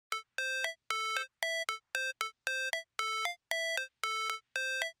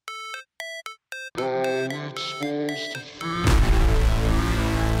Never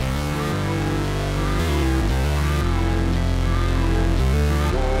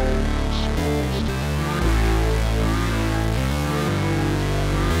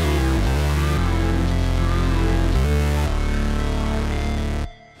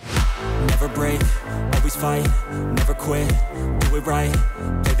break, always fight, never quit, do it right,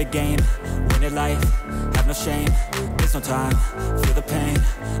 play the game, win it life, have no shame, there's no time, feel the pain,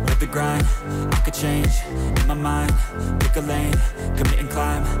 live the grind, I could change, in my mind, pick a lane, commit and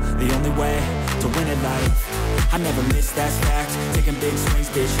climb, the only way to win it life, I never miss, that's fact, taking big swings,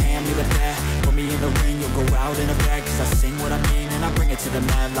 bitch, hand me the bat, put me in the ring, you'll go out in a bag, cause I sing what I mean and I bring it to the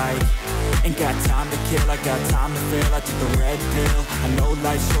mad light, ain't got time to kill, I got time to feel, I took the red pill, I know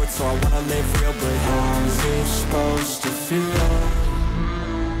life's short so I wanna live real, but how's it supposed to feel?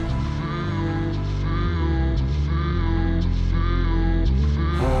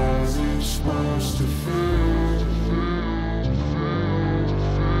 How's it supposed to feel?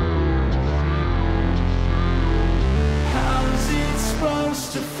 How's it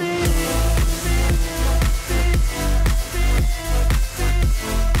supposed to feel?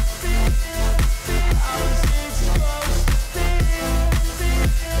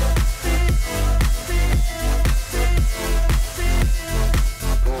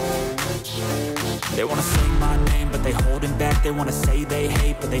 They wanna say my name, but they holding back. They wanna say they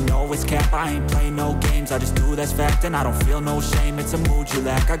hate, but they know it's cap. I ain't play no games, I just do, that's fact. And I don't feel no shame, it's a mood you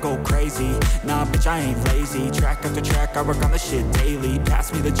lack. I go crazy, nah bitch I ain't lazy. Track after track, I work on the shit daily.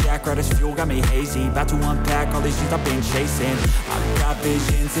 Pass me the jack, right as fuel, got me hazy. About to unpack all these things I've been chasing. I've got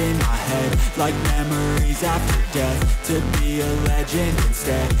visions in my head, like memories after death. To be a legend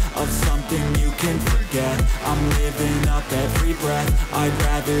instead of something you can forget. I'm living up every breath, I'd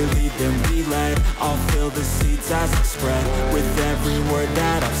rather lead than be led. I'll fill the seats as I spread with every word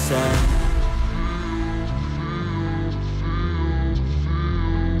that I've said.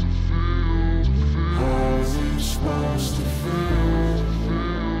 How's it supposed to feel?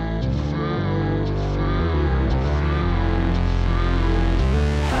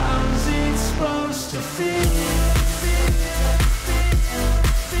 How's it supposed to feel?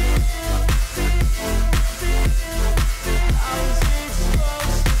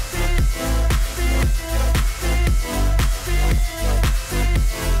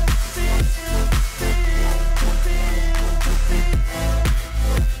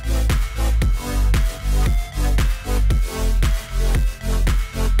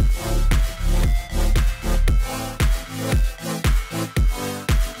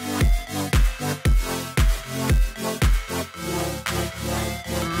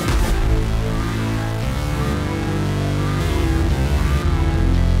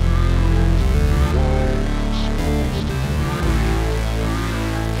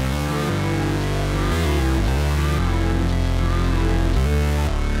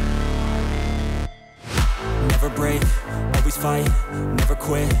 Never break, always fight, never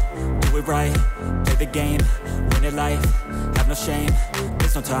quit, do it right, play the game, win it life, have no shame,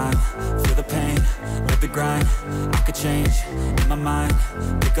 there's no time, feel the pain, live the grind, I could change, in my mind,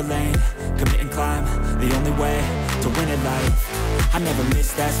 pick a lane, commit and climb, the only way to win it life, I never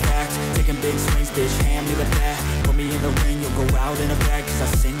miss, that's fact, taking big swings, bitch, hand me the bat, put me in the ring, you'll go out in a bag, cause I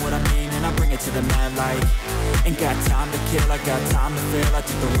sing what I mean and I bring it to the mad light, ain't got time to kill, I got time to feel, I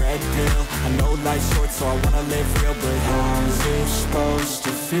took the red pill, I know life's short so I wanna live real, but how's it supposed to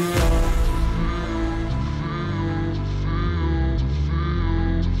feel?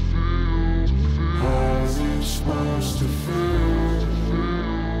 How's it supposed to feel?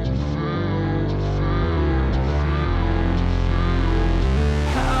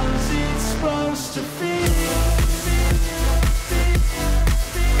 How's it supposed to feel?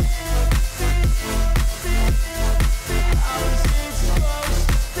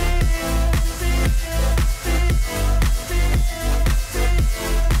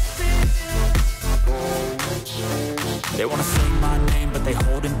 They wanna say my name, but they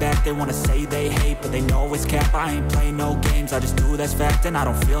holding back. They wanna say they hate, but they know it's cap. I ain't play no games, I just do, that's fact. And I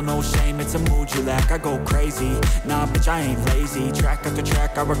don't feel no shame, it's a mood you lack. I go crazy, nah bitch I ain't lazy. Track after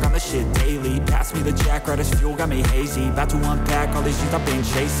track, I work on the shit daily. Pass me the jack, right as fuel, got me hazy. About to unpack all these things I've been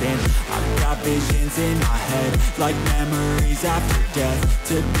chasing. I've got visions in my head, like memories after death.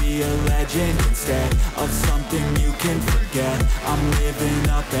 To be a legend instead of something you can forget. I'm living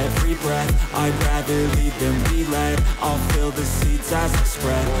up every breath, I'd rather lead than be led. I'll fill the seats as I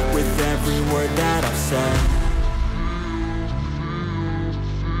spread with every word that I've said.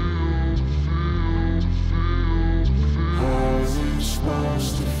 How's it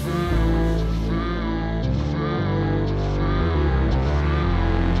supposed to feel?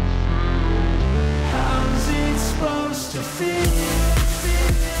 How's it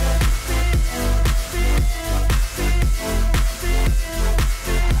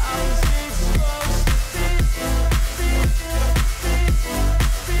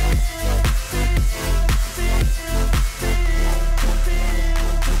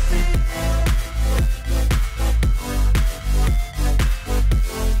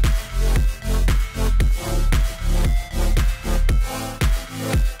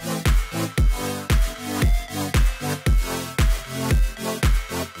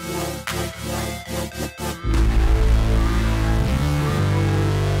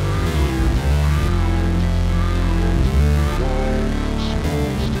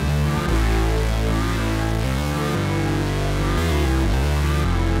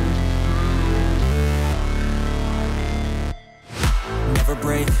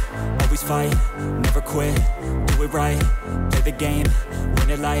always fight, never quit, do it right, play the game, win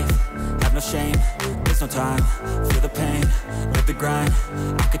it life, have no shame, there's no time, feel the pain, live the grind,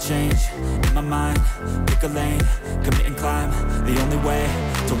 I could change, in my mind, pick a lane, commit and climb, the only way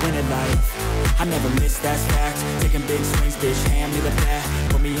to win at life. I never miss, that's fact, taking big swings, bitch, hand me the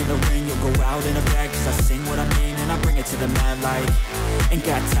bat, put me in the ring, you'll go out in a bag, cause I sing what I mean and I bring it to the mad light. Ain't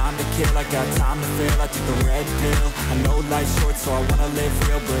got time to kill, I got time to feel, I took the red pill, I know life's short so I wanna live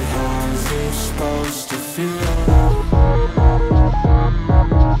real, but how's it supposed to feel?